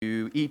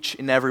each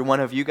and every one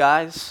of you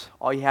guys.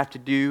 All you have to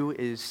do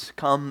is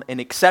come and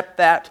accept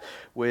that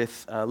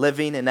with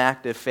living an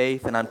active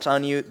faith. And I'm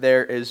telling you,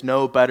 there is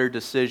no better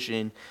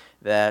decision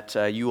that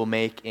you will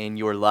make in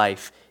your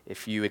life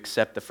if you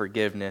accept the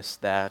forgiveness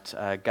that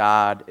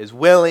God is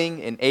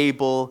willing and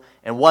able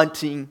and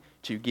wanting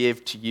to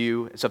give to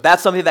you. So if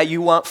that's something that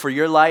you want for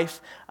your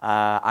life,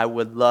 I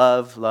would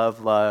love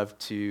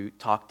to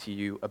talk to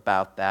you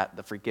about that,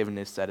 the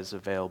forgiveness that is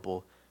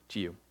available to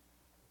you.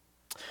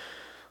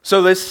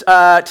 So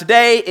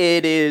today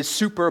it is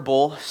Super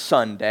Bowl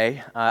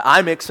Sunday.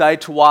 I'm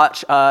excited to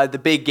watch the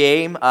big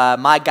game.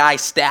 My guy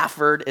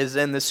Stafford is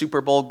in the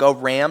Super Bowl. Go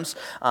Rams.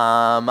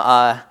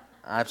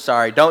 I'm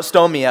sorry, don't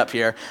stone me up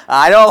here.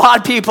 I know a lot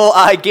of people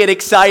get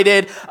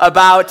excited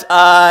about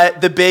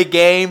the big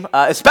game,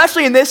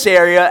 especially in this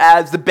area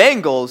as the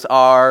Bengals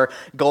are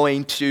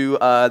going to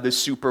the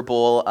Super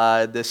Bowl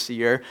this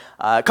year.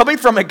 Coming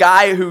from a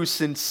guy who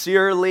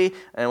sincerely,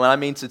 and when I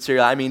mean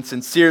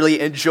sincerely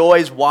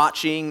enjoys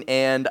watching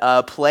and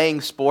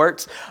playing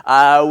sports,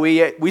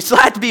 we still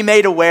have to be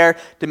made aware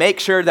to make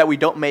sure that we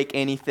don't make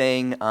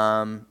anything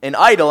an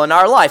idol in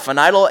our life,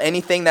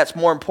 anything that's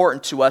more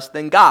important to us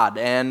than God.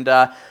 And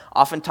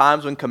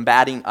oftentimes when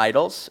combating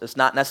idols, it's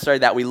not necessarily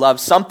that we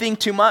love something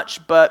too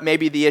much, but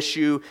maybe the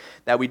issue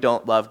that we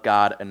don't love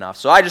God enough.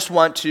 So I just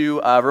want to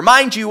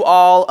remind you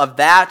all of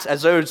that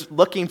as I was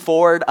looking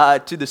forward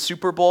to the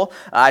Super Bowl.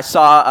 I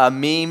saw a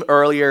meme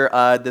earlier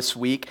this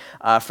week.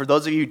 For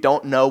those of you who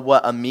don't know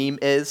what a meme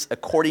is,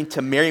 according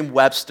to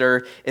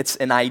Merriam-Webster, it's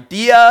an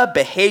idea,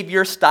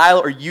 behavior, style,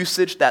 or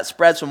usage that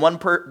spreads from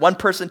one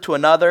person to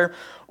another,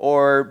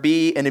 or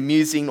be an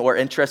amusing or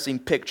interesting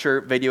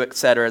picture, video,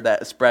 etc.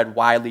 that is spread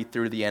widely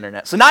through the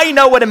internet. So now you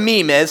know what a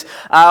meme is.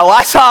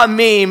 I saw a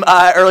meme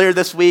earlier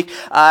this week.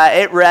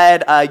 It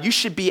read, you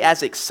should be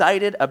as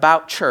excited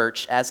about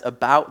church as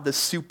about the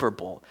Super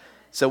Bowl.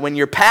 So when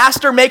your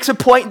pastor makes a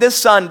point this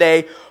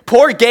Sunday,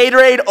 pour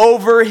Gatorade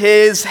over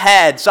his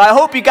head. So I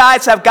hope you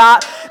guys have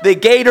got the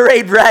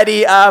Gatorade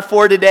ready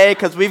for today,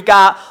 because we've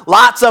got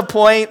lots of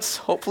points,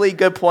 hopefully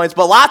good points,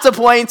 but lots of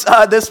points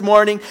this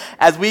morning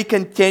as we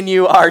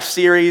continue our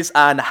series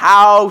on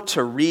how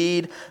to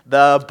read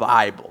the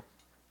Bible.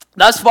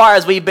 Thus far,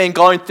 as we've been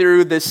going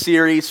through this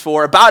series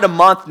for about a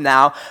month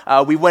now,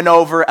 we went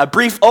over a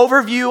brief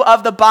overview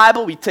of the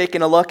Bible. We've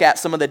taken a look at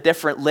some of the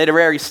different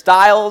literary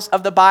styles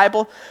of the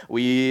Bible.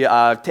 We've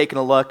taken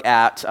a look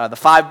at the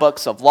 5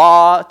 books of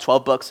law,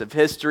 12 books of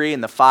history,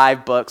 and the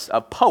 5 books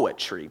of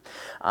poetry.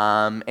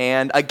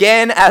 And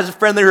again, as a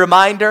friendly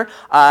reminder,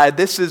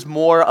 this is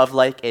more of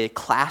like a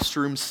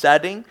classroom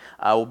setting.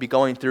 We'll be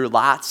going through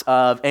lots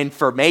of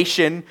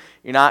information.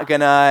 You're not going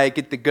to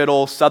get the good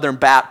old Southern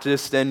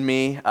Baptist in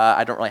me.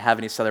 I don't really have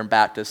any Southern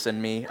Baptists in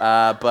me.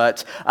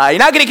 But you're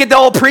not going to get the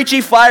old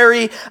preachy,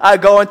 fiery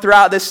going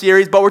throughout this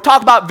series. But we're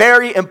talking about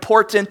very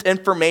important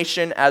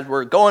information as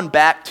we're going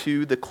back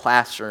to the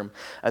classroom,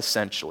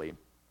 essentially.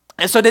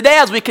 And so today,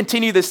 as we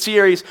continue this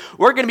series,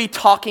 we're going to be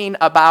talking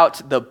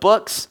about the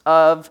books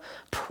of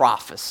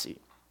prophecy.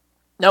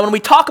 Now, when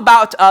we talk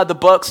about the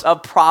books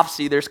of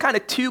prophecy, there's kind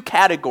of 2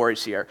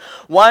 categories here.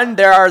 One,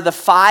 there are the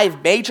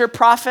 5 major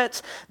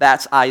prophets.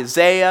 That's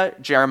Isaiah,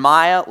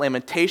 Jeremiah,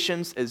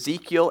 Lamentations,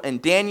 Ezekiel,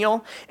 and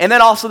Daniel. And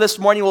then also this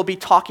morning, we'll be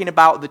talking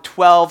about the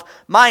 12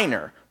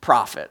 minor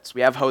prophets.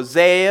 We have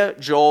Hosea,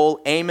 Joel,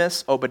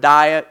 Amos,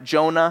 Obadiah,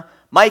 Jonah,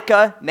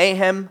 Micah,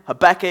 Nahum,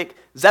 Habakkuk,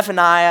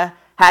 Zephaniah,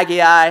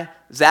 Haggai,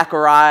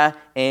 Zechariah,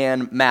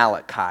 and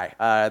Malachi,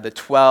 the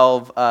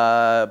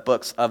 12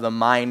 books of the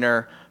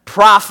minor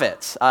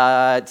prophets.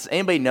 Does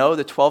anybody know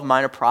the 12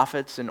 minor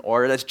prophets in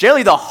order? That's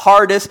generally the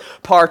hardest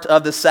part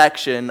of the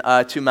section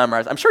to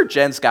memorize. I'm sure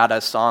Jen's got a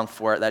song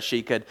for it that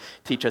she could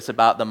teach us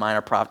about the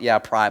minor prophets. Yeah,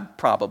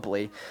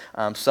 probably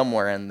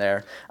somewhere in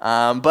there.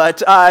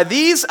 But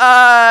these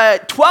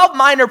 12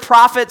 minor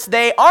prophets,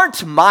 they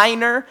aren't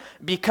minor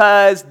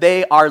because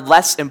they are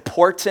less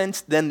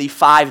important than the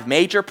 5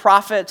 major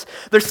prophets.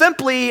 They're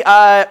simply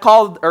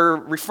called or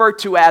referred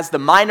to as the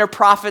minor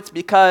prophets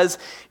because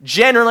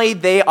generally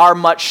they are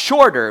much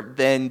shorter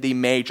than the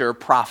major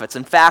prophets.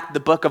 In fact,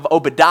 the book of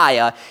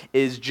Obadiah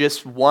is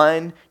just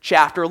 1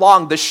 chapter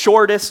long, the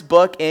shortest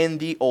book in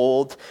the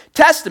Old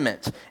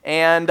Testament.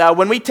 And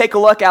when we take a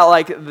look at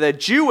like the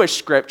Jewish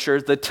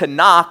scriptures, the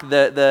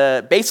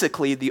Tanakh,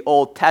 basically the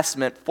Old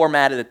Testament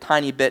formatted a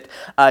tiny bit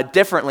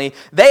differently,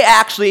 they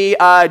actually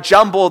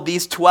jumbled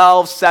these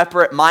 12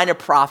 separate minor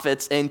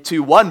prophets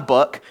into one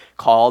book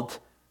called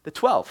the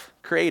 12.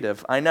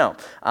 Creative, I know.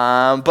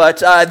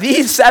 But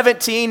these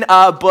 17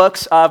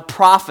 books of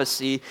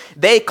prophecy,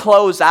 they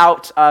close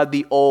out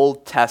the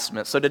Old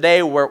Testament. So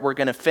today we're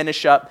going to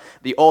finish up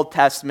the Old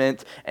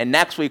Testament, and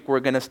next week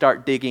we're going to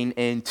start digging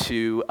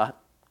into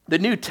the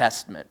New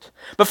Testament.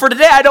 But for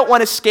today, I don't want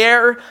to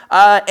scare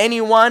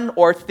anyone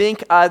or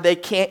think they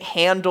can't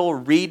handle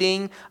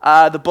reading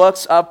the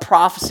books of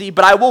prophecy,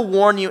 but I will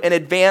warn you in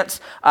advance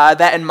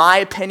that in my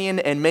opinion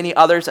and many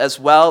others as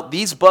well,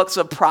 these books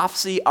of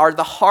prophecy are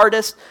the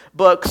hardest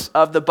books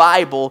of the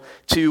Bible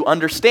to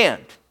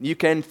understand. You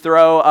can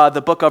throw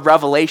the book of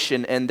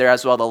Revelation in there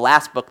as well, the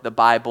last book of the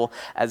Bible,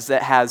 as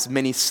it has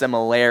many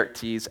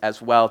similarities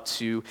as well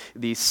to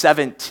the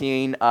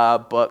 17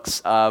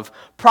 books of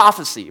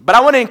prophecy. But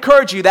I want to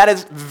encourage you, that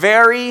is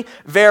very,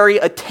 very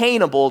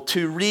attainable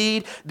to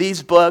read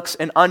these books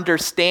and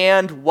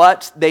understand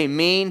what they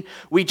mean.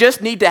 We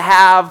just need to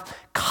have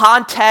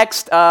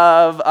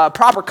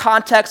proper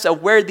context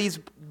of where these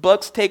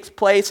books takes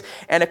place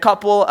and a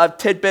couple of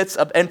tidbits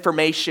of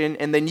information,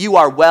 and then you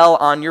are well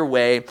on your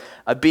way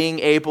of being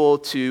able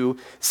to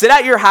sit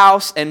at your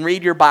house and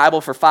read your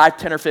Bible for 5,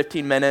 10, or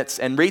 15 minutes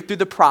and read through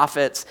the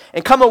prophets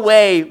and come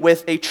away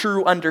with a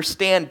true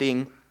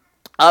understanding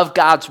of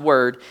God's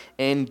word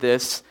in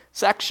this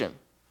section.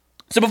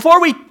 So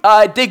before we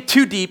dig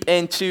too deep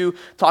into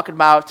talking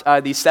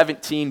about these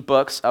 17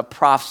 books of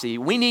prophecy,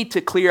 we need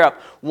to clear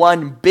up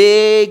one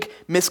big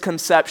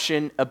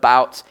misconception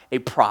about a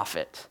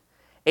prophet.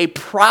 A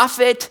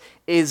prophet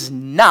is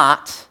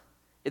not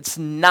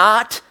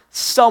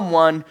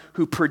someone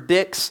who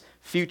predicts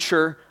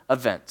future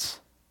events.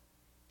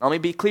 Let me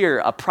be clear,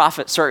 a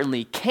prophet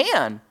certainly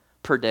can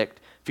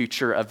predict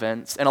future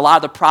events, and a lot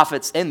of the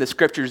prophets in the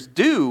scriptures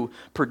do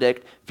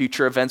predict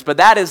future events, but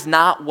that is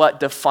not what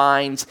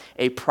defines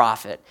a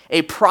prophet.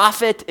 A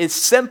prophet is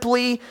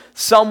simply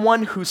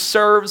someone who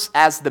serves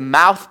as the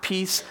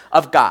mouthpiece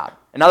of God.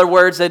 In other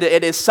words, it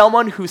is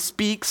someone who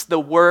speaks the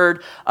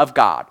word of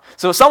God.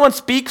 So if someone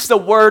speaks the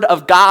word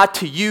of God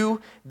to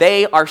you,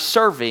 they are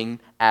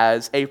serving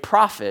as a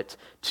prophet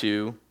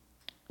to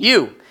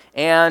you.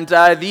 And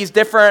these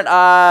different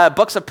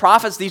books of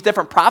prophets, these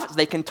different prophets,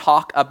 they can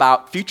talk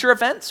about future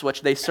events,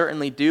 which they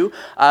certainly do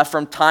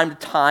from time to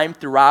time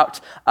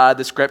throughout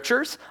the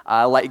scriptures.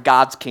 Like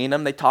God's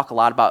kingdom, they talk a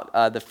lot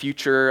about the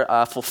future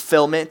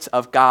fulfillment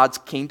of God's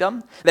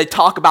kingdom. They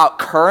talk about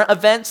current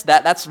events.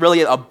 That's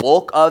really a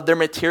bulk of their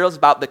materials,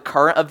 about the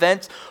current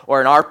events,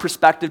 or in our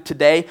perspective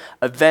today,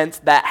 events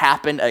that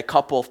happened a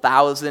couple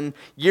thousand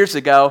years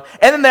ago.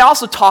 And then they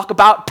also talk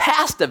about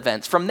past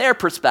events from their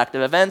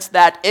perspective, events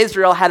that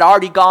Israel had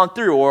already gone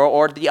through,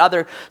 or the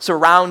other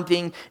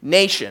surrounding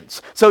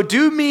nations. So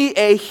do me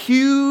a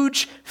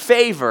huge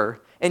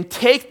favor and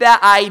take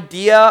that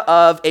idea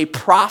of a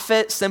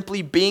prophet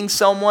simply being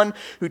someone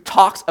who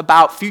talks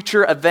about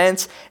future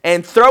events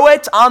and throw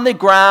it on the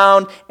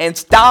ground and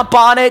stomp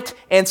on it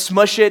and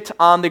smush it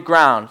on the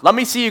ground. Let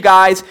me see you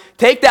guys.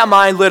 Take that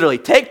mind, literally.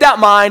 Take that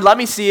mind. Let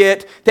me see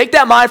it. Take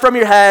that mind from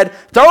your head.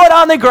 Throw it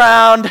on the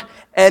ground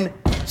and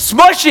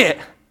smush it.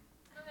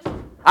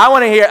 I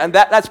want to hear, and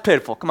that's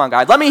pitiful. Come on,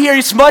 guys. Let me hear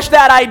you smush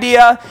that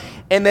idea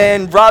and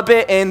then rub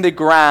it in the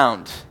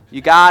ground.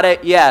 You got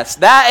it? Yes.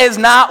 That is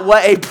not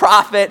what a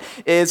prophet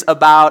is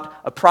about.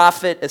 A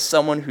prophet is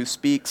someone who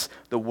speaks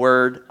the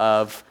word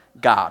of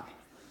God.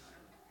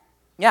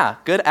 Yeah,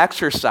 good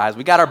exercise.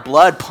 We got our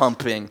blood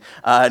pumping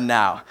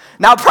now.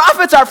 Now,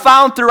 prophets are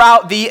found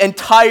throughout the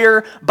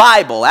entire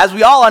Bible. As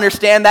we all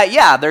understand that,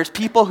 yeah, there's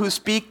people who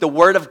speak the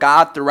word of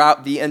God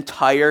throughout the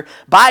entire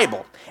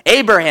Bible.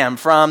 Abraham,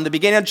 from the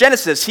beginning of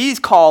Genesis, he's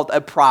called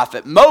a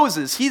prophet.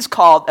 Moses, he's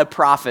called a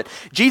prophet.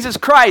 Jesus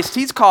Christ,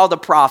 he's called a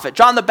prophet.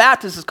 John the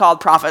Baptist is called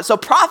a prophet. So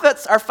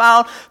prophets are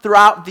found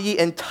throughout the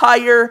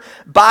entire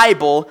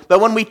Bible.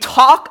 But when we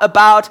talk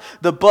about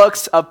the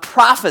books of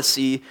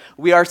prophecy,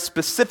 we are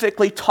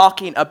specifically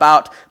talking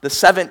about the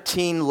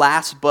 17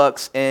 last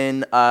books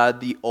in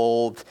the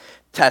Old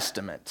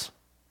Testament.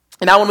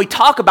 And now when we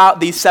talk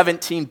about these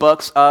 17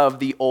 books of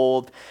the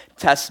Old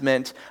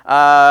Testament,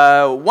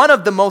 one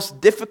of the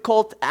most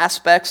difficult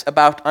aspects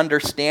about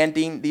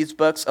understanding these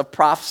books of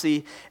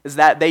prophecy is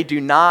that they do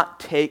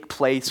not take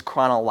place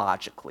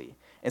chronologically.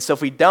 And so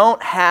if we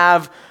don't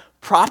have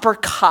proper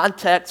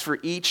context for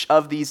each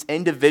of these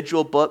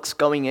individual books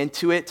going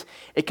into it,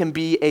 it can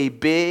be a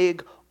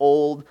big,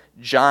 old,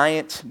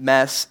 giant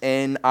mess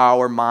in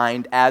our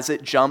mind as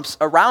it jumps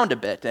around a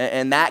bit.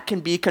 And that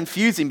can be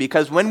confusing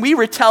because when we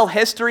retell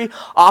history,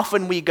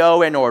 often we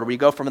go in order. We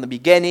go from the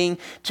beginning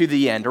to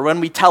the end. Or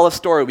when we tell a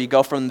story, we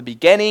go from the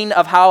beginning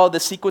of how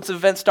the sequence of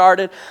events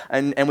started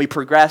and we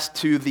progress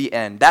to the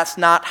end. That's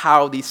not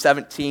how these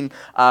 17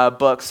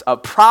 books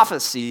of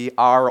prophecy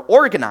are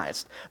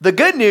organized. The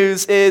good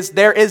news is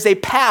there is a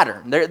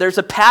pattern. There's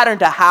a pattern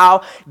to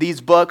how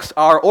these books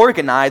are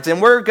organized.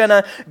 And we're going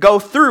to go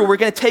through, we're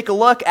going to take a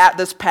look at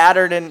this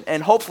pattern,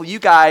 and hopefully you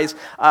guys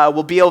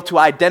will be able to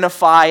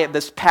identify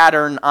this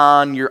pattern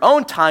on your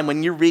own time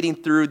when you're reading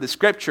through the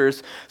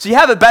scriptures, so you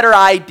have a better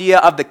idea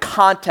of the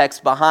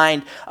context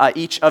behind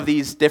each of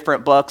these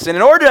different books. And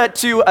in order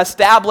to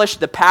establish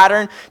the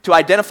pattern, to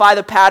identify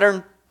the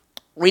pattern,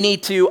 we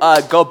need to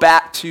go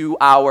back to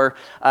our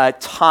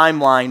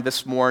timeline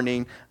this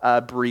morning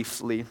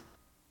briefly.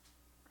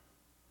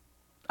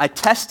 I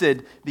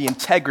tested the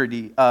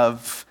integrity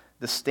of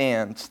the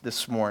stand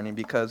this morning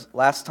because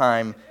last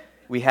time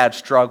we had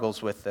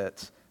struggles with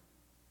it.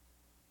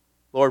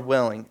 Lord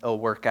willing, it'll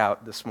work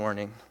out this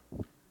morning.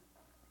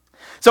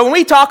 So when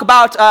we talk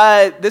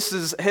about, this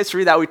is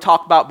history that we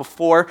talked about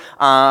before,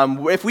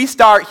 if we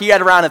start here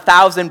at around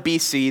 1000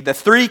 BC, the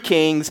three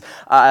kings,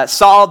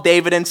 Saul,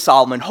 David, and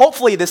Solomon,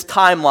 hopefully this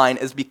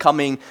timeline is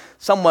becoming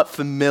somewhat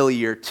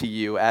familiar to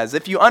you, as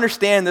if you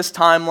understand this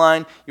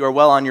timeline, you are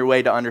well on your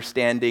way to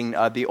understanding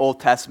the Old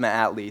Testament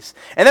at least.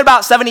 And then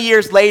about 70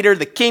 years later,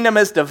 the kingdom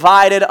is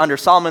divided under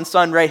Solomon's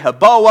son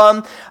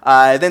Rehoboam.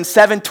 Then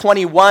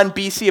 721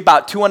 BC,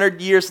 about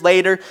 200 years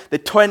later, the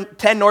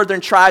 10 northern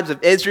tribes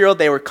of Israel,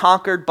 they were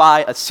conquered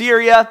by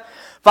Assyria.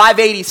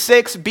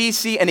 586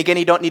 BC, and again,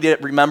 you don't need to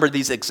remember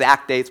these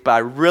exact dates, but I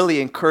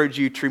really encourage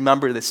you to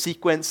remember the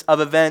sequence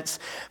of events.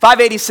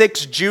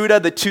 586, Judah,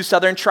 the two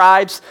southern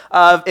tribes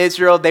of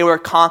Israel, they were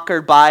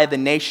conquered by the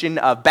nation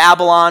of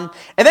Babylon.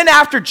 And then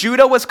after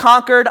Judah was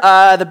conquered,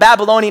 the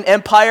Babylonian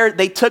Empire,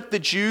 they took the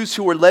Jews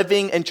who were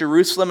living in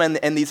Jerusalem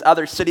and these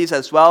other cities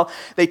as well.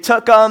 They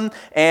took them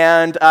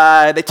and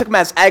they took them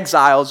as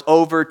exiles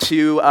over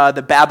to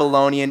the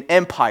Babylonian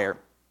Empire.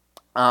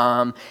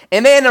 And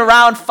then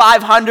around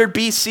 500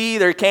 BC,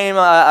 there came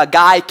a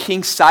guy,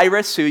 King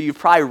Cyrus, who you've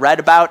probably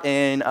read about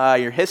in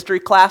your history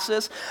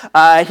classes.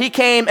 He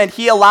came and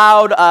he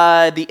allowed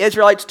the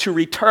Israelites to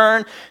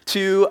return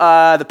to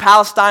the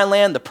Palestine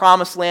land, the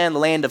Promised Land, the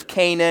land of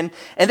Canaan.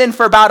 And then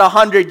for about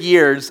 100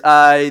 years,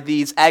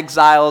 these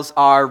exiles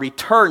are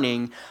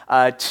returning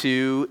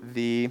to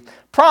the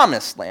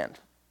Promised Land.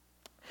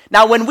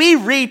 Now, when we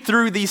read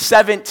through these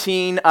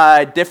 17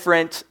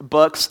 different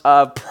books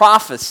of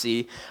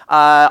prophecy,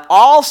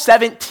 all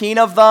 17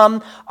 of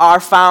them are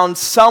found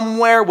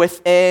somewhere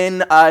within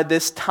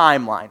this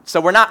timeline.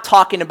 So we're not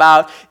talking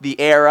about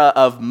the era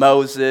of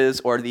Moses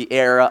or the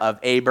era of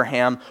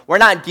Abraham. We're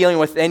not dealing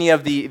with any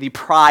of the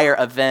prior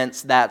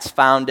events that's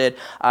founded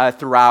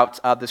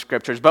throughout the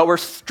scriptures. But we're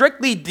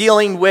strictly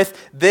dealing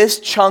with this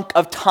chunk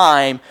of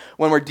time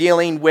when we're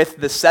dealing with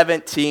the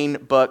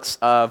 17 books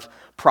of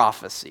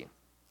prophecy.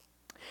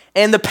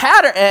 And the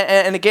pattern,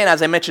 and again,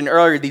 as I mentioned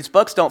earlier, these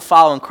books don't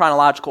follow in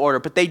chronological order,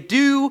 but they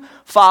do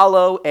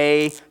follow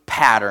a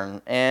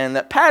pattern. And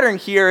the pattern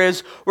here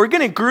is we're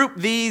going to group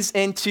these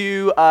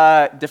into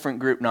different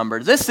group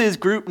numbers. This is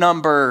group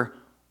number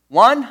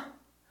 1.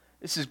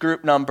 This is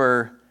group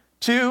number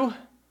 2.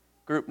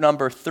 Group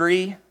number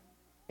 3.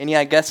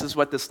 Any guesses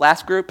what this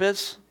last group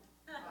is?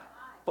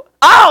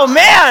 Oh,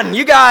 man,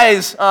 you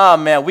guys, oh,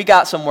 man, we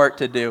got some work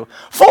to do.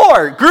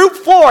 4, group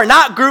 4,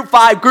 not group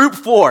 5, group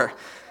 4.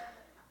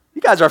 You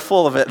guys are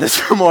full of it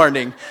this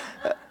morning.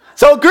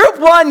 So group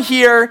 1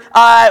 here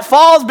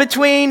falls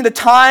between the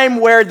time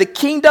where the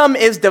kingdom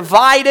is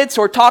divided.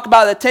 So we're talking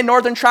about the 10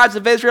 northern tribes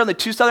of Israel and the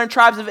 2 southern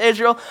tribes of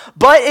Israel.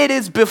 But it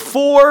is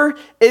before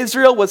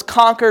Israel was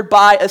conquered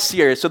by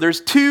Assyria. So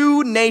there's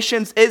 2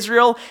 nations,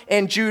 Israel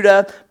and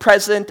Judah,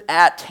 present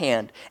at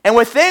hand. And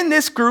within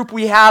this group,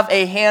 we have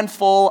a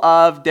handful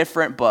of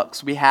different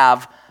books. We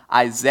have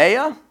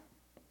Isaiah.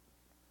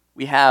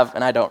 We have,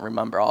 and I don't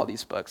remember all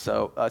these books,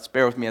 so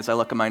bear with me as I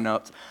look at my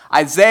notes.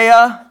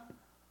 Isaiah,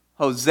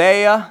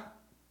 Hosea,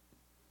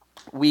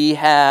 we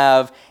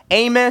have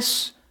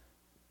Amos,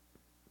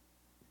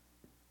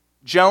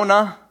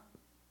 Jonah,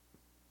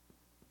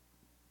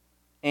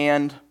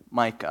 and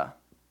Micah.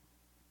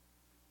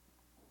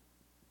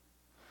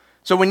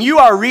 So when you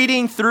are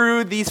reading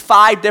through these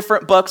 5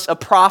 different books of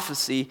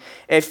prophecy,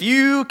 if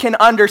you can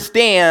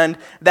understand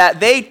that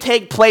they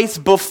take place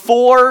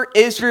before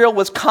Israel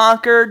was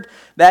conquered,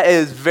 that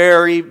is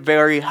very,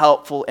 very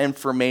helpful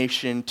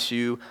information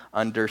to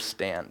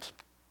understand.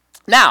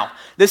 Now,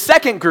 the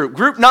second group,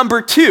 group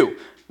number 2,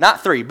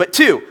 not 3, but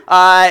 2,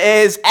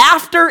 is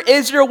after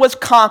Israel was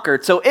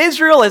conquered. So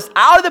Israel is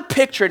out of the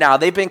picture now.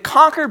 They've been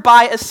conquered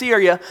by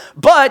Assyria,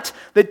 but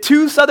the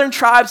 2 southern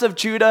tribes of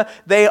Judah,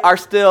 they are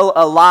still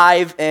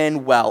alive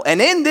and well.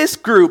 And in this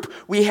group,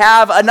 we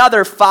have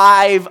another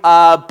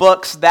 5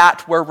 books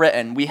that were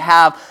written. We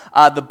have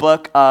the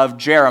book of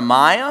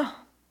Jeremiah.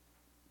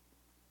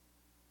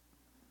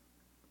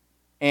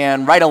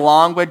 And right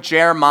along with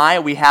Jeremiah,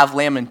 we have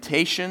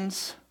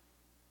Lamentations.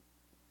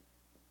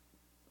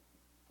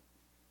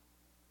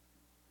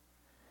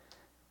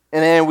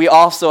 And then we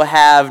also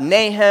have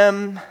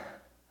Nahum,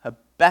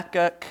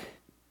 Habakkuk,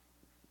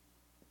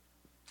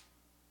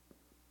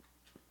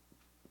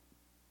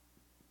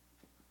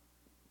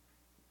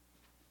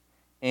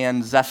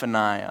 and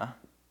Zephaniah.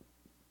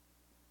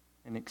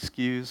 And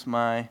excuse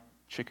my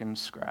chicken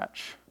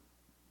scratch.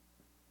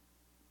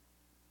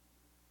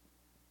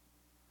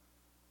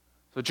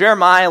 So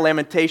Jeremiah,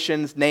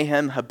 Lamentations,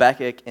 Nahum,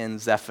 Habakkuk, and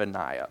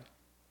Zephaniah.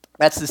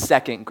 That's the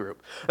second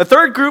group. The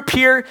third group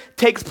here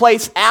takes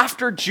place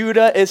after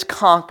Judah is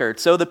conquered.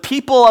 So the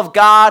people of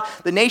God,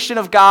 the nation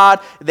of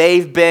God,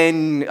 they've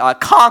been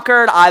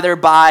conquered either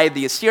by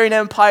the Assyrian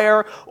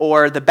Empire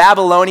or the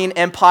Babylonian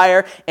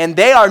Empire, and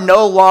they are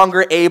no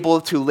longer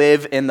able to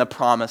live in the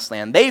Promised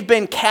Land. They've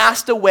been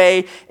cast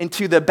away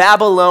into the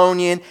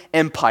Babylonian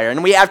Empire.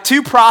 And we have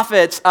 2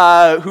 prophets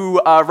who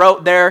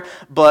wrote their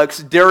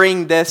books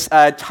during this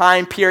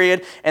time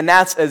period, and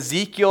that's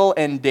Ezekiel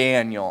and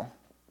Daniel.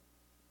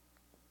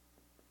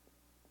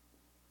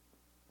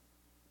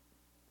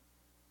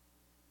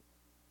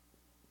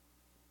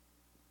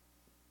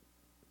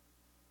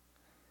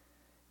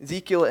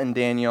 Ezekiel and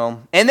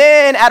Daniel. And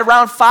then at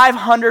around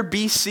 500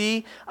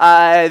 BC,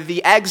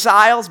 the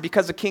exiles,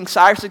 because of King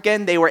Cyrus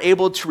again, they were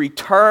able to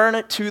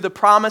return to the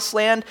promised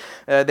land.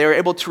 They were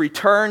able to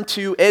return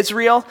to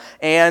Israel.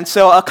 And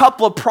so a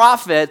couple of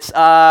prophets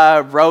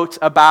wrote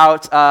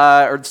about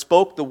or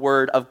spoke the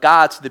word of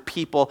God to the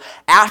people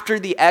after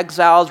the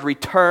exiles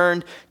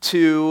returned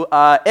to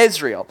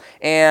Israel.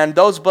 And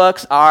those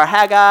books are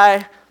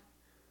Haggai.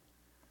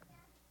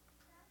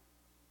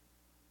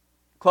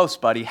 Close,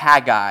 buddy.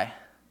 Haggai.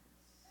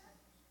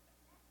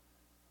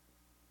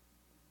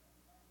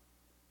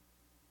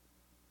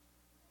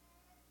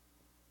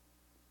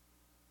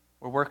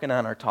 We're working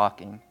on our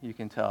talking, you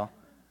can tell.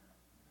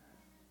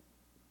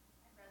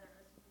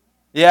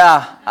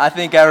 Yeah, I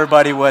think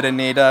everybody would,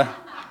 Anita.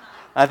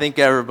 I think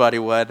everybody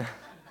would.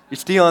 You're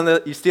stealing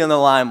the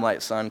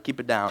limelight, son. Keep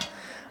it down.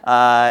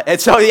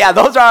 And so, yeah,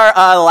 those are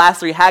the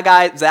last three,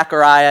 Haggai,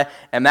 Zechariah,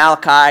 and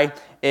Malachi.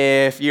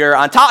 If you're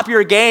on top of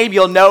your game,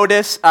 you'll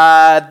notice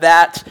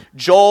that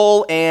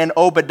Joel and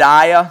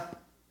Obadiah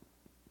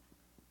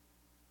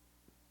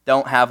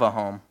don't have a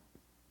home.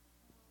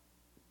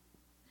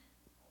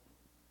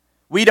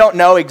 We don't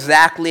know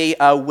exactly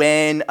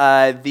when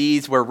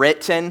these were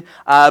written,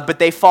 but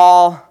they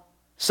fall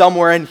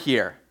somewhere in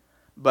here.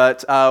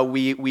 But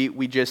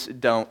we just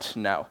don't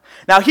know.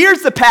 Now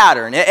here's the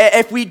pattern.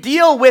 If we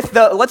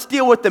let's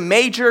deal with the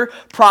major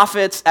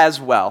prophets as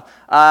well.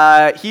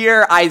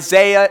 Here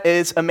Isaiah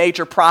is a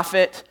major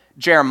prophet.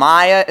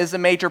 Jeremiah is a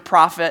major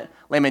prophet.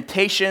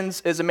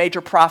 Lamentations is a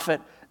major prophet.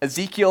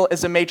 Ezekiel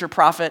is a major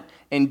prophet.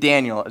 And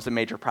Daniel is a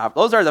major prophet.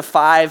 Those are the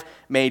 5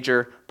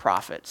 major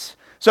prophets.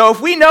 So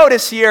if we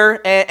notice here,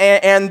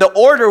 and the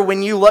order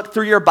when you look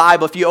through your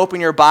Bible, if you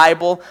open your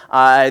Bible,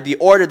 the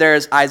order there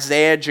is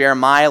Isaiah,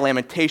 Jeremiah,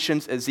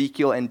 Lamentations,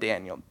 Ezekiel, and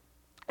Daniel.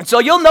 And so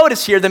you'll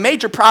notice here, the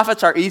major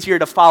prophets are easier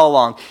to follow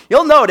along.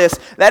 You'll notice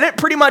that it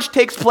pretty much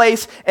takes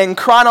place in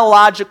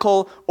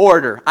chronological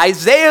order.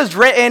 Isaiah is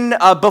written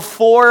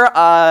before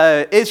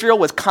Israel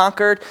was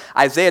conquered.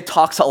 Isaiah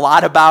talks a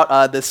lot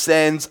about the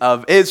sins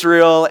of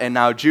Israel and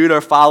now Judah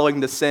following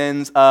the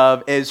sins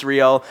of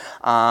Israel.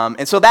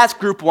 And so that's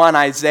group 1,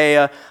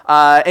 Isaiah.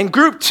 And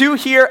group 2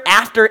 here,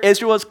 after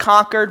Israel was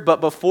conquered, but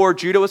before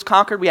Judah was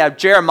conquered, we have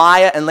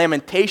Jeremiah and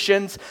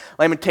Lamentations.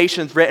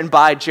 Lamentations written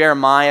by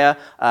Jeremiah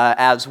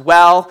as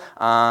well,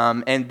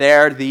 and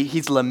there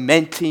he's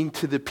lamenting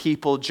to the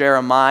people,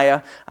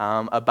 Jeremiah,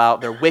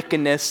 about their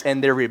wickedness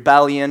and their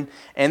rebellion.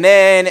 And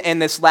then in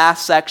this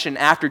last section,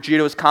 after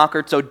Judah was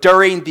conquered, so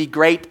during the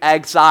great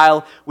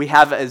exile, we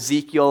have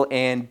Ezekiel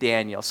and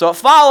Daniel. So it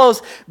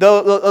follows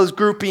those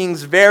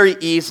groupings very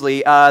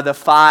easily, the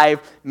 5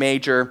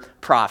 major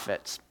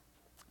prophets.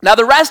 Now,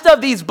 the rest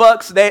of these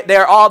books,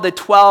 they're all the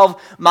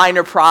 12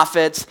 minor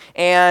prophets,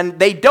 and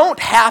they don't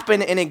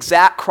happen in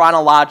exact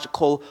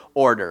chronological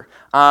order,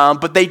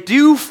 but they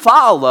do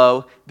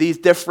follow these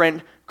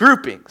different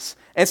groupings.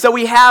 And so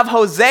we have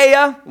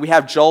Hosea, we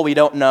have Joel, we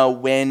don't know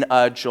when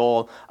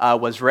Joel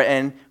was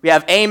written. We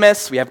have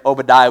Amos, we have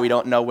Obadiah, we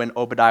don't know when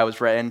Obadiah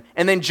was written.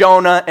 And then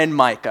Jonah and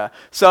Micah.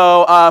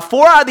 So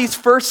 4 out of these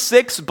first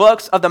 6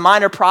 books of the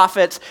minor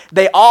prophets,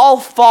 they all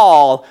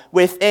fall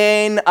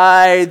within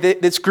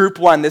this group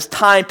 1, this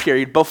time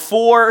period,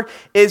 before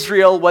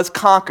Israel was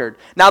conquered.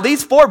 Now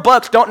these 4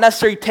 books don't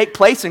necessarily take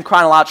place in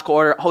chronological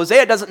order.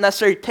 Hosea doesn't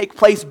necessarily take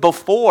place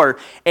before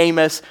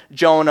Amos,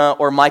 Jonah,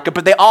 or Micah,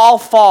 but they all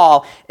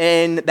fall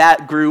in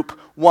that group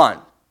 1.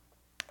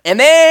 And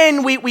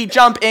then we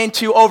jump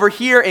into over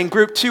here in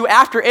group 2.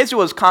 After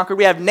Israel was conquered,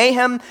 we have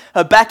Nahum,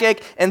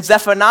 Habakkuk, and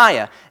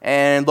Zephaniah.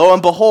 And lo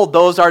and behold,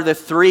 those are the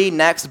 3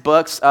 next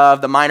books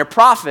of the minor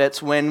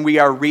prophets when we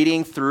are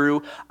reading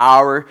through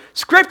our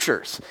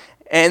scriptures.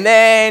 And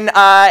then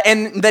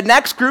in the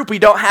next group, we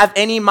don't have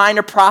any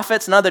minor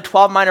prophets. None of the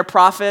 12 minor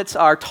prophets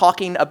are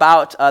talking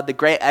about the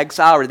great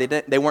exile, or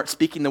they weren't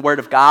speaking the word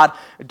of God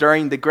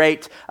during the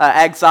great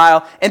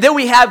exile. And then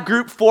we have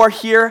group 4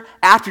 here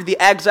after the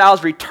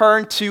exiles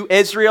returned to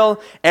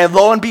Israel. And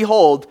lo and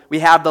behold, we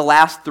have the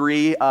last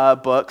 3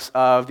 books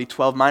of the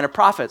 12 minor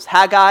prophets,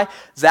 Haggai,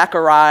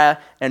 Zechariah,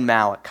 and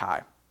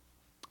Malachi.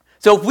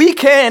 So if we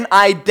can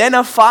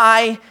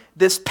identify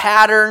this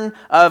pattern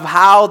of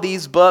how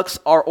these books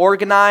are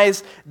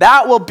organized,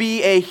 that will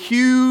be a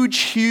huge,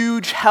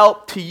 huge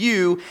help to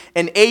you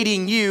in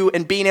aiding you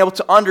in being able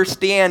to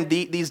understand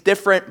these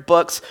different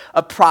books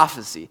of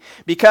prophecy.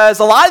 Because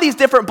a lot of these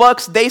different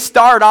books, they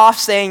start off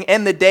saying,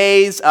 in the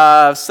days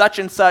of such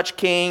and such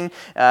king,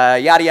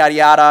 yada, yada,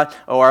 yada,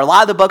 or a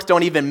lot of the books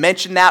don't even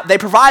mention that. They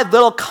provide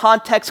little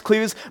context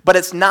clues, but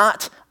it's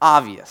not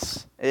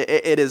obvious.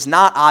 It is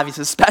not obvious,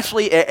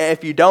 especially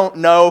if you don't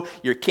know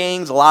your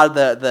kings. A lot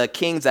of the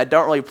kings that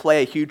don't really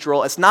play a huge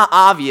role, it's not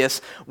obvious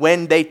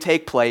when they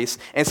take place.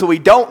 And so we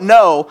don't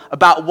know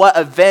about what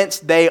events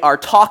they are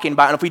talking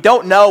about. And if we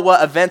don't know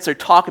what events they're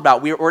talking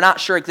about, we're not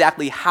sure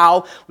exactly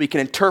how we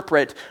can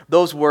interpret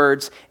those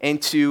words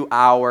into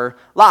our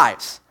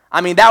lives.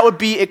 I mean, that would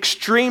be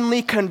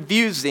extremely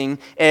confusing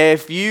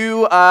if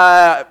you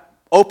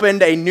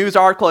opened a news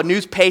article, a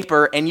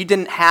newspaper, and you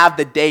didn't have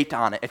the date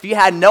on it, if you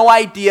had no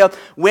idea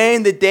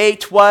when the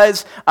date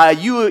was,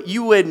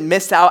 you would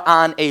miss out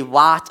on a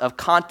lot of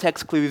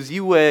context clues.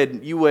 You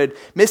would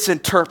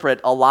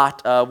misinterpret a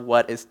lot of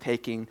what is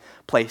taking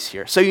place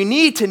here. So you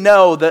need to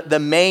know the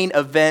main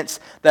events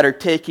that are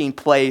taking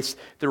place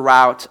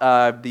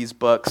throughout these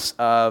books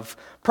of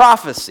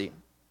prophecy.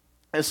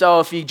 And so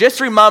if you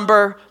just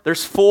remember,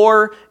 there's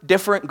 4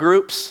 different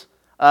groups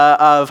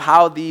of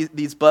how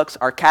these books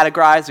are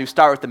categorized. You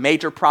start with the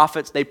major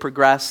prophets, they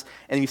progress,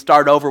 and you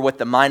start over with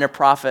the minor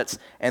prophets,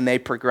 and they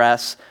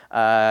progress.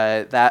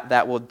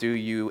 That will do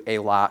you a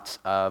lot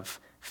of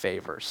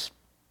favors.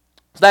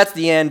 So that's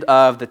the end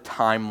of the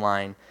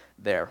timeline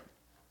there.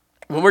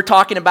 When we're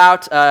talking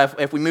about,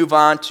 if we move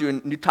on to a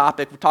new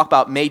topic, we talk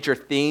about major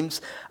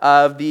themes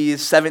of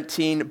these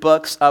 17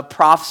 books of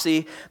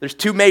prophecy. There's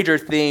 2 major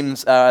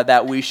themes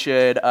that we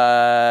should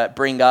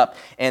bring up,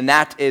 and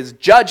that is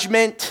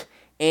judgment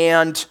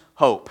and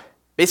hope.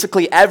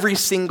 Basically, every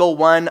single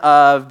one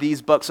of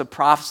these books of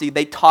prophecy,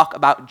 they talk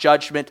about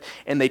judgment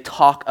and they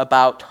talk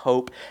about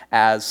hope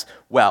as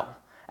well.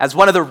 As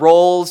one of the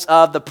roles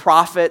of the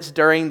prophets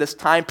during this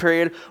time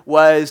period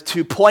was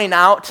to point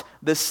out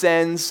the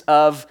sins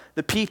of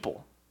the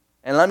people.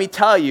 And let me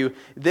tell you,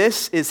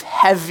 this is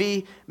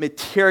heavy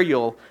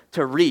material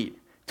to read.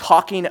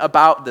 Talking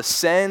about the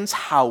sins,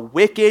 how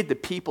wicked the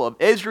people of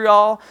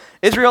Israel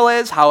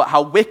is,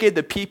 how wicked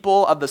the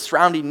people of the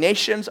surrounding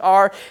nations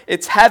are.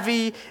 It's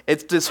heavy,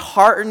 it's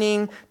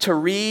disheartening to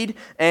read,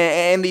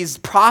 and these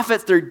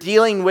prophets, they're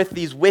dealing with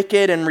these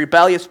wicked and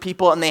rebellious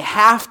people, and they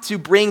have to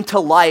bring to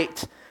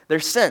light their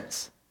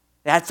sins.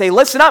 They have to say,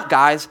 listen up,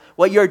 guys,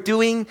 what you're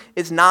doing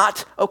is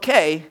not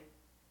okay.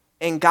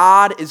 And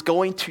God is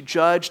going to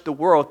judge the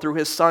world through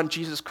his son,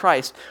 Jesus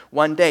Christ,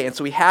 one day. And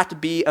so we have to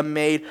be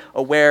made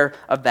aware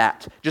of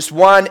that. Just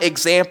one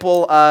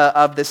example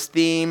of this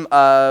theme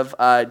of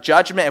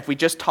judgment, if we're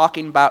just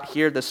talking about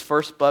here this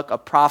first book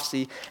of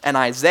prophecy and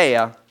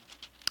Isaiah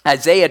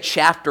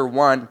chapter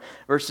 1,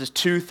 verses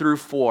 2 through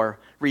 4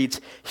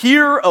 reads,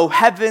 "Hear, O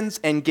heavens,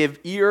 and give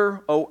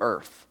ear, O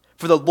earth,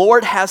 for the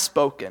Lord has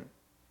spoken.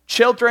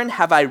 Children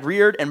have I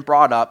reared and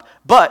brought up,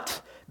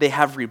 but they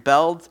have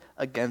rebelled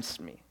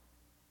against me.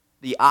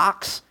 The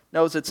ox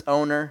knows its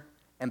owner,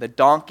 and the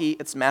donkey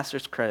its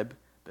master's crib,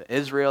 but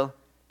Israel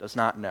does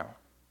not know.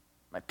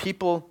 My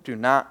people do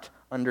not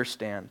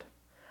understand.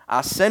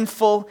 A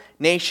sinful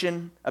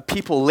nation, a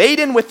people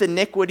laden with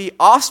iniquity,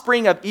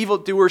 offspring of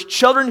evildoers,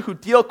 children who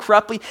deal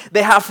corruptly.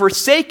 They have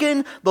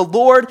forsaken the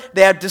Lord.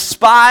 They have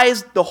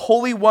despised the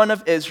Holy One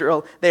of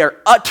Israel. They are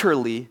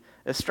utterly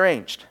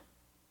estranged."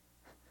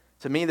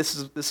 To me, this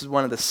is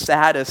one of the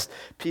saddest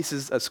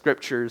pieces of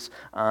scriptures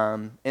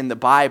in the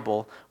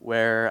Bible,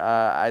 where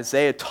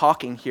Isaiah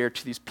talking here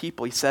to these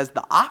people, he says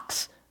the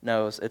ox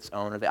knows its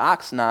owner. The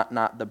ox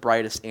not the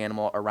brightest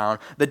animal around.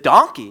 The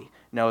donkey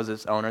knows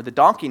its owner. The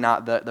donkey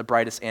not the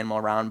brightest animal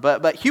around.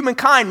 But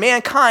humankind,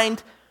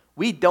 mankind,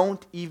 we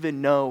don't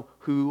even know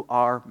who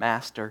our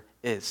master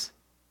is.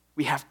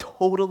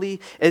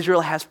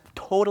 Israel has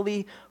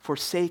totally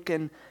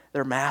forsaken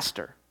their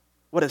master.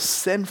 What a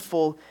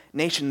sinful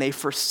nation. They've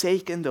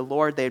forsaken the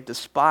Lord. They've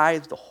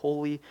despised the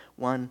Holy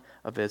One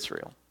of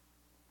Israel.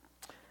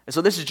 And so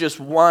this is just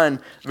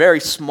one very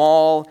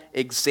small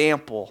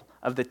example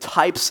of the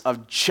types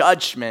of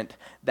judgment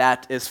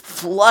that is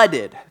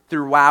flooded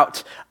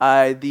throughout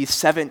these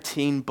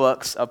 17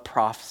 books of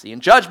prophecy.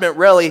 And judgment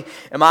really,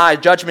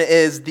 judgment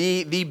is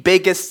the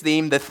biggest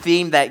theme, the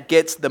theme that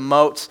gets the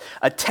most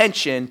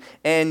attention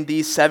in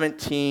these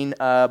 17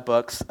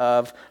 books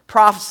of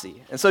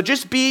prophecy. And so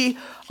just be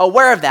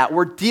aware of that.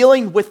 We're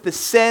dealing with the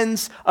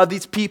sins of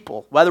these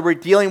people, whether we're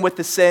dealing with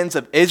the sins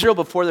of Israel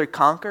before they're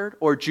conquered,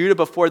 or Judah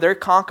before they're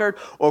conquered,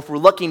 or if we're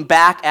looking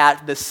back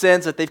at the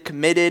sins that they've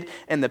committed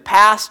in the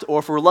past, or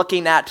if we're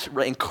looking at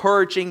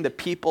encouraging the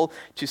people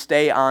to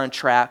stay on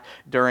track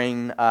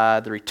during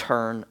the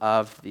return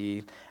of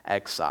the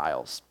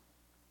exiles.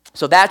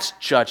 So that's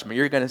judgment.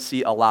 You're going to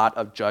see a lot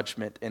of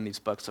judgment in these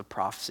books of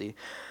prophecy.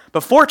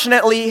 But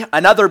fortunately,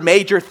 another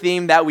major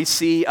theme that we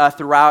see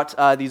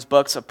throughout these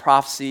books of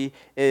prophecy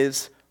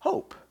is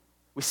hope.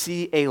 We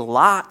see a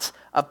lot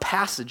of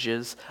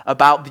passages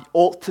about the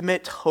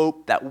ultimate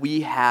hope that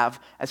we have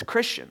as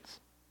Christians.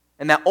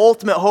 And that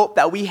ultimate hope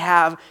that we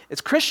have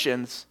as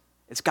Christians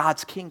is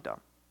God's kingdom.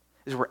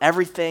 Is where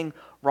everything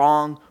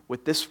wrong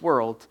with this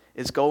world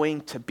is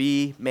going to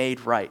be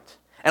made right.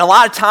 And a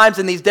lot of times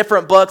in these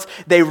different books,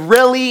 they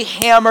really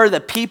hammer the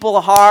people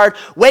hard.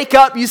 Wake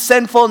up, you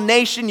sinful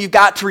nation. You've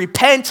got to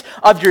repent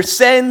of your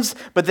sins.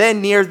 But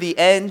then near the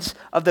end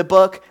of the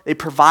book, they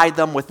provide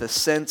them with a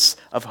sense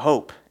of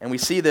hope. And we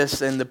see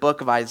this in the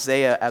book of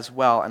Isaiah as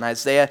well. In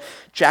Isaiah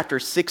chapter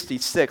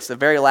 66, the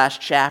very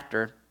last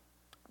chapter,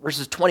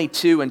 verses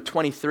 22 and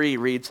 23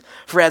 reads,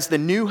 "For as the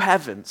new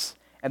heavens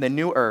and the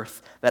new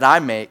earth that I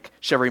make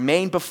shall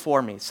remain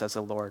before me, says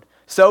the Lord,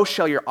 so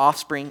shall your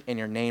offspring and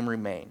your name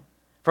remain.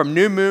 From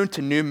new moon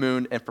to new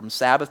moon and from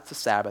Sabbath to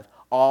Sabbath,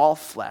 all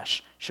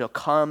flesh shall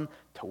come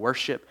to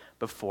worship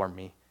before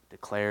me,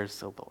 declares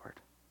the Lord.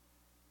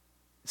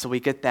 So we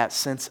get that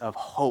sense of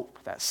hope,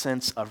 that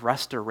sense of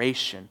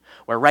restoration,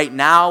 where right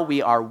now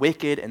we are a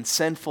wicked and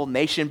sinful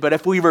nation, but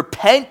if we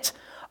repent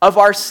of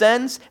our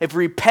sins, if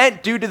we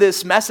repent due to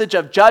this message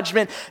of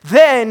judgment,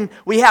 then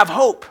we have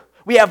hope.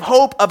 We have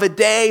hope of a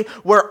day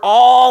where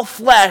all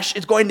flesh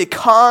is going to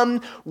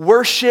come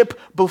worship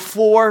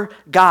before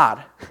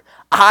God.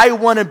 I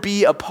want to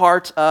be a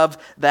part of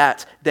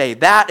that day.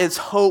 That is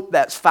hope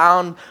that's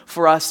found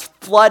for us,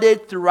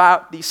 flooded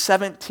throughout these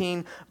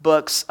 17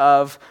 books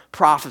of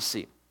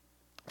prophecy.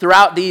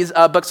 Throughout these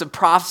books of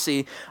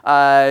prophecy,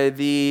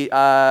 the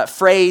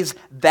phrase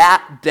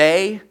 "that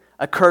day"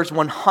 occurs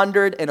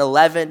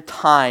 111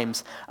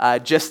 times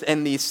just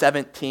in these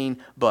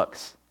 17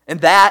 books.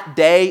 And that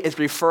day is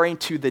referring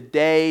to the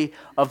day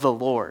of the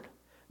Lord,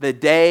 the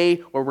day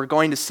where we're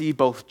going to see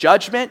both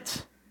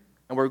judgment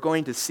and we're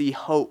going to see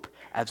hope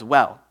as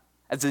well.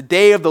 As the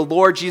day of the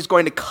Lord, Jesus is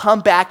going to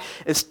come back,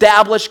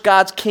 establish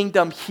God's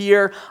kingdom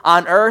here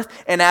on earth.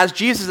 And as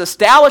Jesus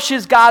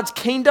establishes God's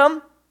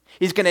kingdom,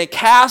 he's going to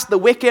cast the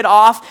wicked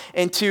off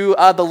into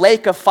the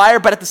lake of fire.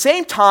 But at the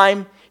same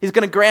time, he's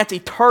going to grant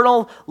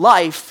eternal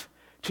life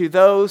to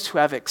those who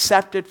have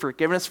accepted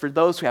forgiveness, for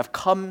those who have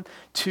come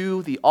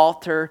to the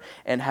altar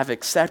and have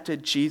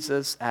accepted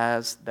Jesus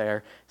as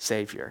their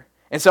Savior.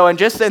 And so in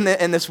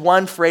this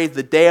one phrase,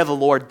 the day of the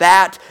Lord,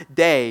 that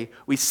day,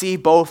 we see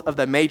both of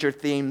the major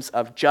themes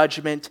of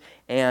judgment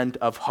and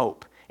of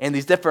hope. And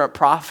these different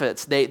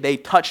prophets, they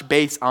touch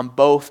base on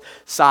both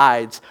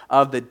sides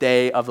of the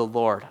day of the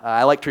Lord.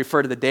 I like to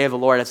refer to the day of the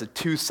Lord as a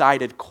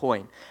two-sided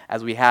coin,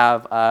 as we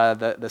have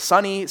the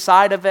sunny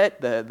side of it,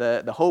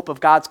 the hope of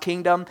God's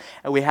kingdom,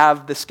 and we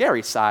have the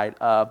scary side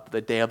of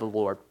the day of the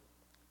Lord,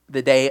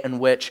 the day in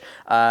which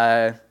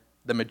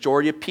the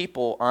majority of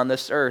people on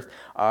this earth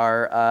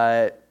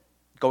are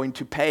going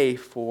to pay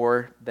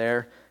for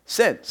their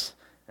sins.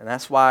 And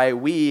that's why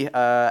we,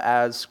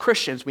 as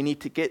Christians, we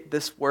need to get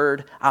this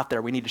word out there.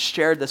 We need to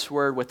share this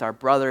word with our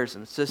brothers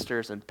and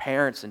sisters and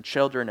parents and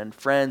children and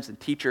friends and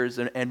teachers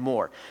and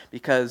more.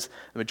 Because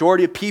the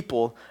majority of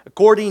people,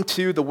 according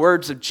to the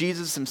words of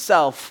Jesus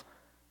himself,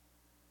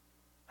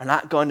 are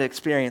not going to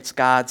experience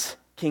God's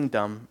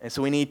kingdom. And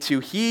so we need to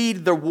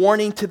heed the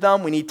warning to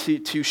them. We need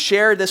to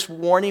share this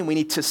warning. We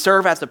need to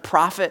serve as a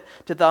prophet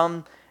to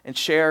them and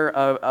share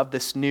of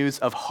this news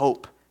of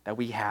hope that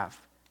we have,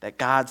 that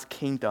God's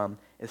kingdom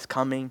is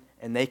coming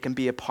and they can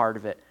be a part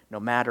of it no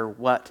matter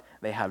what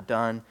they have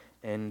done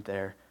in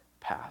their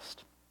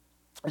past.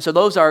 And so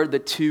those are the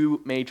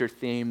two major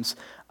themes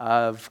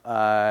of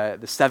the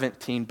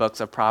 17 books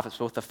of prophets,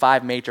 both the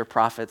 5 major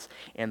prophets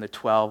and the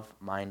 12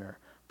 minor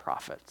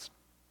prophets.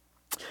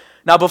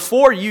 Now,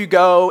 before you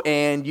go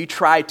and you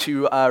try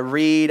to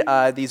read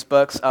these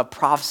books of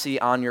prophecy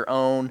on your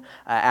own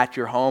at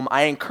your home,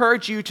 I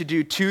encourage you to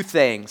do 2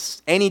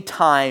 things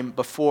anytime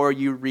before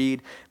you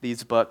read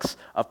these books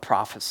of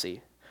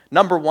prophecy.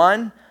 Number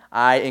 1,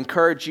 I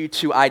encourage you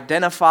to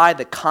identify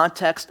the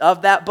context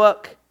of that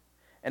book.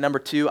 And number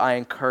 2, I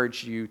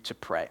encourage you to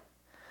pray.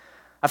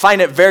 I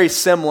find it very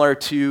similar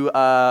to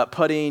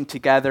putting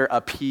together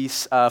a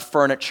piece of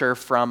furniture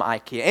from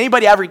IKEA.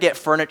 Anybody ever get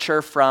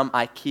furniture from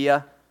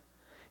IKEA?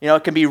 You know,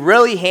 it can be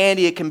really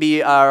handy. It can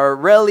be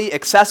really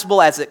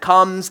accessible as it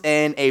comes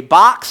in a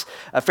box,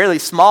 a fairly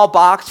small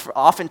box,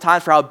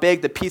 oftentimes for how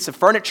big the piece of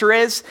furniture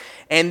is.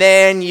 And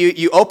then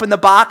you open the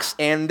box,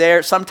 and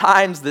there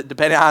sometimes,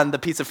 depending on the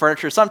piece of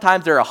furniture,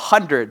 sometimes there are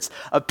hundreds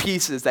of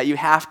pieces that you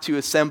have to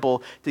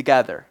assemble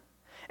together.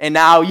 And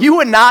now you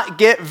would not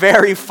get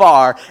very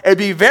far. It'd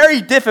be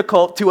very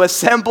difficult to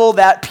assemble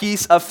that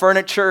piece of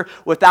furniture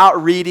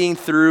without reading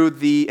through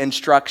the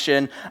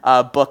instruction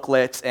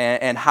booklets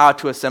and how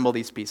to assemble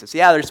these pieces.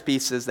 Yeah, there's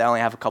pieces that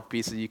only have a couple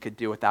pieces you could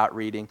do without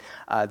reading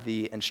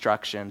the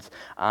instructions.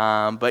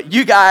 But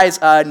you guys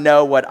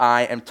know what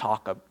I am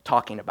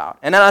talking about.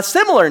 And on a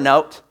similar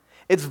note,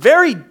 it's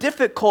very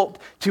difficult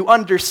to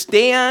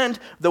understand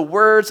the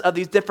words of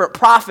these different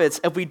prophets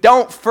if we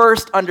don't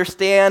first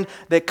understand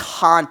the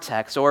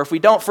context, or if we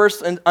don't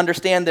first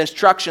understand the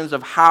instructions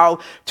of how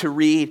to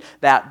read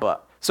that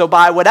book. So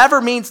by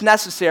whatever means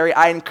necessary,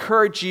 I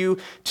encourage you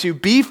to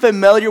be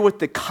familiar with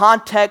the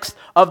context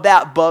of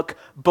that book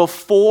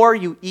before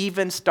you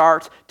even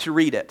start to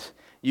read it.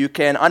 You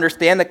can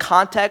understand the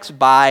context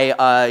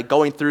by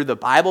going through the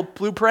Bible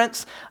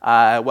blueprints,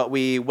 what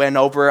we went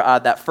over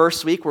that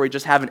first week where we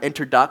just have an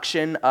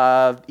introduction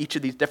of each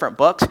of these different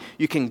books.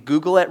 You can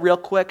Google it real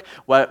quick,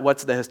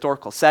 what's the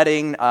historical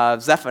setting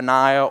of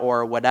Zephaniah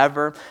or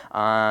whatever.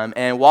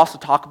 And we'll also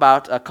talk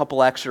about a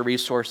couple extra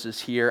resources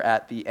here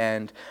at the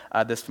end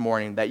this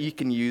morning that you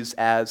can use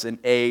as an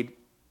aid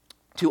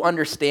to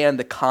understand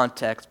the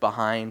context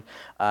behind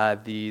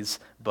these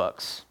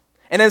books.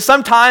 And then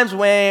sometimes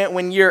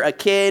when you're a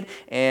kid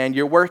and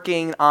you're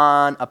working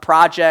on a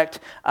project,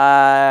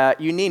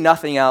 you need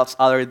nothing else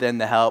other than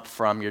the help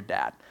from your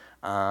dad.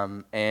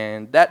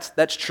 And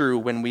that's true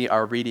when we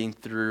are reading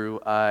through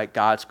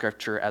God's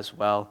scripture as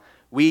well.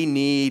 We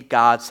need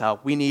God's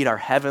help. We need our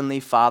Heavenly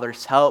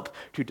Father's help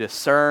to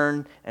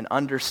discern and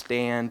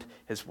understand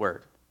His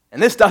Word.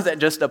 And this doesn't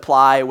just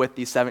apply with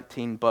these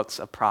 17 books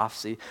of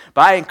prophecy,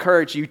 but I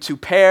encourage you to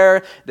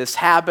pair this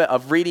habit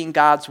of reading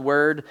God's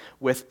word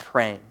with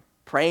praying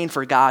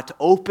for God to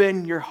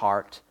open your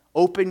heart,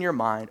 open your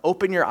mind,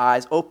 open your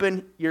eyes,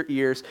 open your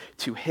ears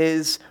to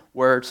his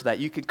word so that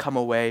you can come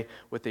away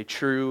with a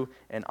true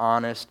and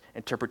honest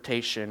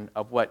interpretation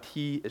of what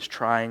he is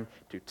trying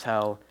to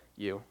tell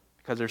you.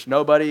 Because there's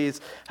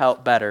nobody's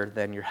help better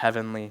than your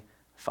heavenly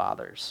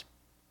Father's.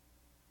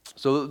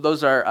 So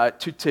those are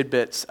two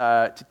tidbits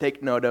to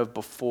take note of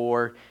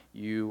before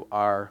you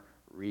are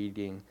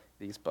reading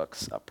these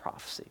books of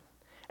prophecy.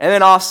 And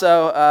then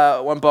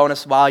also, one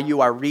bonus, while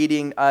you are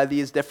reading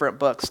these different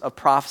books of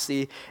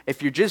prophecy,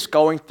 if you're just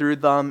going through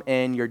them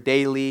in your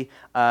daily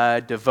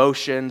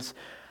devotions,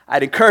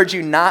 I'd encourage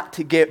you not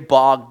to get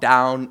bogged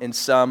down in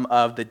some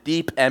of the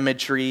deep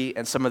imagery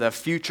and some of the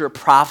future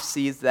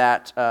prophecies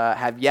that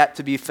have yet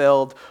to be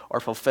filled or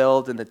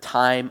fulfilled in the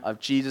time of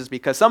Jesus,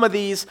 because some of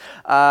these,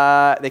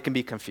 they can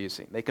be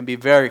confusing. They can be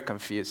very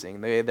confusing.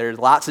 There's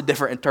lots of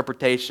different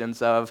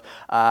interpretations of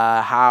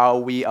how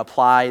we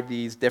apply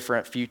these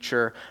different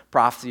future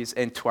prophecies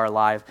into our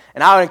life.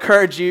 And I would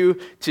encourage you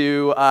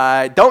to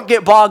don't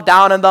get bogged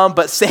down in them,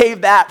 but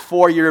save that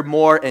for your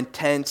more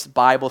intense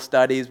Bible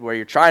studies where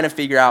you're trying to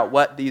figure out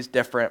what these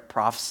different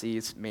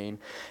prophecies mean.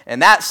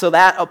 And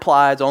that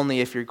applies only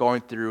if you're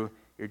going through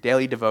your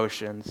daily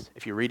devotions,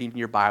 if you're reading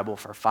your Bible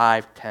for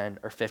 5, 10,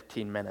 or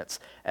 15 minutes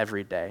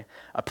every day.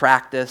 A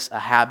practice, a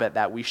habit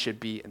that we should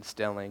be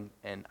instilling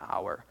in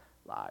our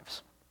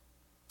lives.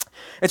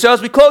 And so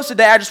as we close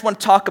today, I just want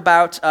to talk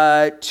about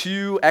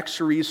two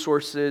extra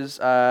resources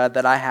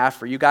that I have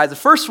for you guys. The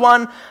first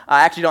one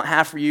I actually don't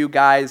have for you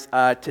guys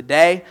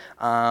today.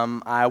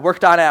 I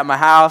worked on it at my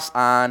house.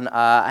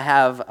 I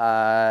have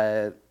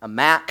a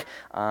Mac,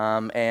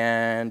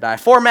 and I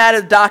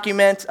formatted the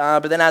document,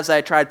 but then as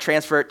I tried to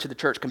transfer it to the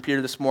church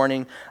computer this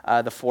morning,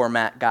 the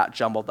format got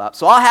jumbled up.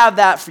 So I'll have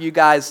that for you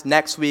guys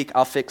next week.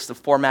 I'll fix the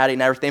formatting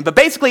and everything. But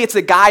basically, it's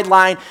a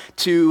guideline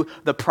to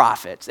the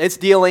prophets. It's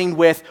dealing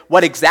with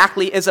what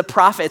exactly is a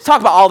prophet. It's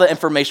talking about all the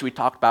information we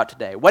talked about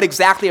today. What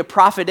exactly a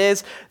prophet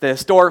is, the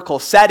historical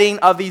setting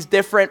of these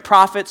different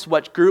prophets,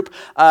 what group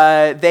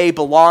they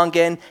belong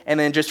in, and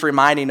then just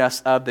reminding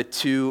us of the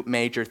two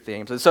major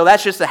themes. And so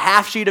that's just a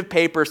half sheet of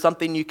paper,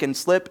 something you can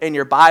slip in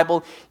your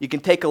Bible, you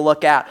can take a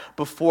look at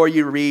before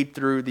you read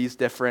through these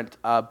different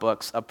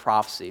books of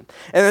prophecy.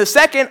 And the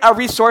second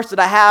resource that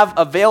I have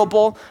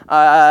available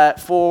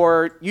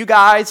for you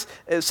guys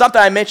is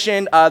something I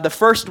mentioned the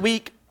first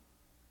week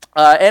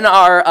in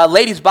our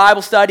ladies'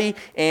 Bible study,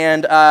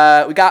 and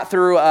we got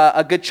through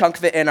a good chunk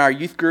of it in our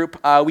youth group.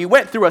 We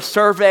went through a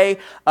survey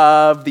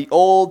of the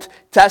Old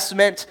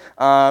Testament,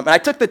 and I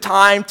took the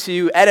time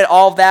to edit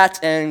all of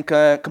that and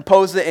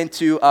compose it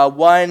into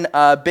one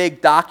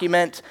big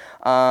document.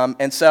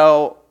 And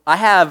so I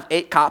have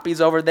 8 copies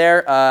over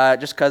there,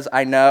 just because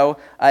I know.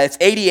 It's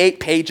 88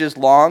 pages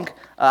long.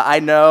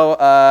 I know,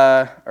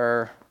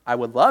 or I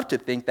would love to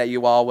think that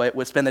you all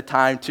would spend the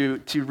time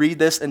to read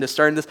this and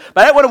discern this,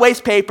 but I don't want to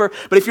waste paper.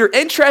 But if you're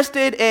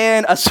interested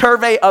in a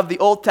survey of the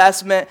Old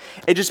Testament,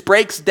 it just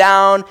breaks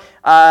down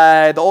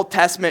the Old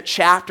Testament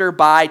chapter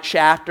by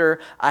chapter.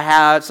 I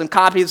have some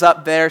copies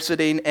up there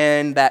sitting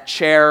in that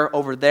chair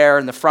over there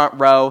in the front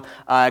row.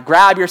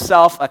 Grab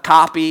yourself a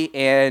copy,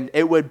 and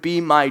it would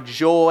be my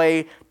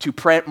joy to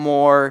print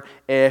more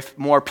if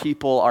more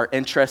people are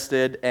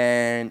interested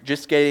in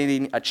just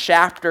getting a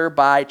chapter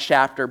by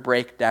chapter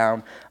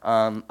breakdown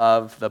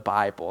of the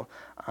Bible.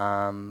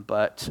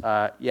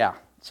 Yeah,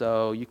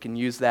 so you can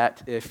use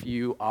that if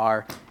you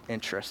are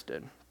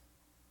interested.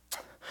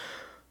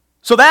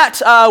 So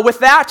with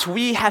that,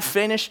 we have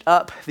finished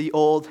up the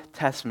Old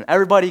Testament.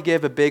 Everybody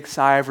give a big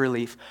sigh of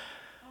relief.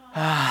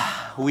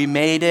 We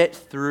made it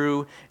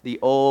through the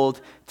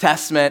Old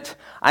Testament.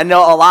 I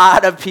know a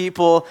lot of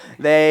people,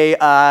 they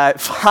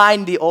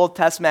find the Old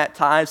Testament at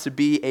times to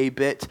be a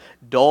bit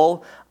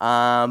dull,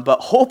 but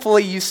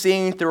hopefully you've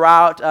seen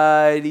throughout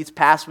these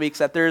past weeks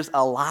that there's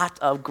a lot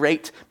of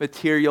great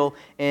material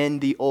in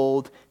the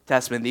Old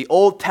Testament. The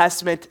Old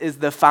Testament is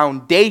the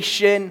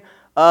foundation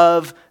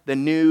of the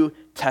New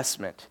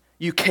Testament.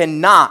 You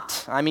cannot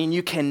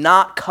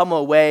come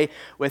away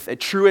with a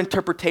true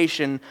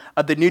interpretation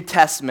of the New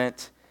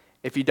Testament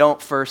if you don't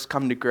first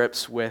come to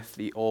grips with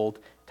the Old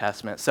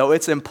Testament. So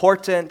it's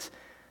important.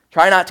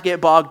 Try not to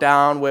get bogged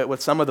down with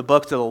some of the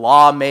books of the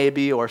law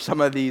maybe, or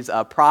some of these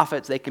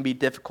prophets. They can be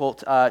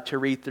difficult to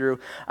read through.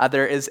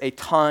 There is a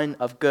ton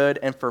of good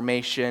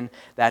information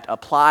that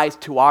applies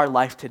to our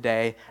life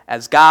today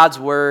as God's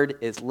word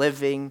is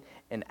living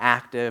and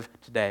active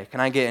today. Can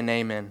I get an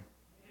amen?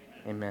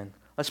 Amen.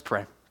 Let's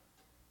pray.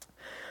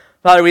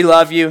 Father, we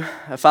love you.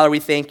 Father, we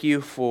thank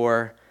you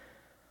for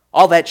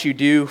all that you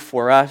do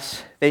for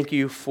us. Thank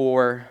you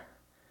for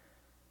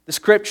the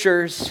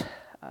scriptures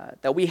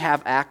that we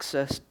have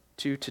access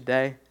to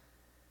today.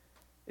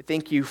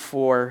 Thank you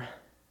for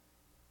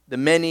the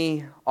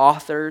many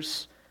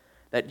authors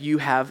that you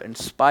have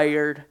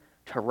inspired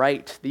to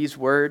write these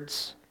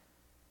words.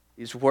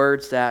 these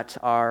words that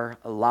are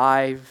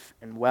alive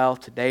and well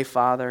today,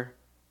 Father.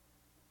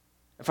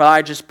 And Father,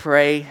 I just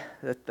pray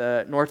that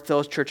the North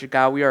Hills Church of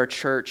God, we are a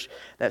church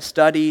that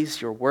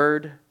studies your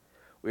word.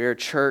 We are a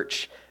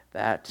church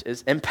that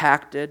is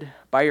impacted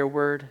by your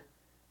word.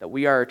 That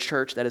we are a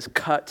church that is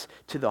cut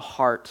to the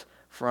heart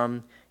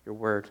from your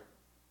word.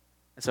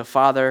 And so,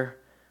 Father,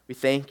 we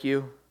thank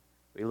you.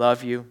 We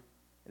love you.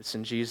 It's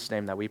in Jesus'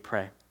 name that we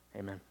pray.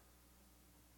 Amen.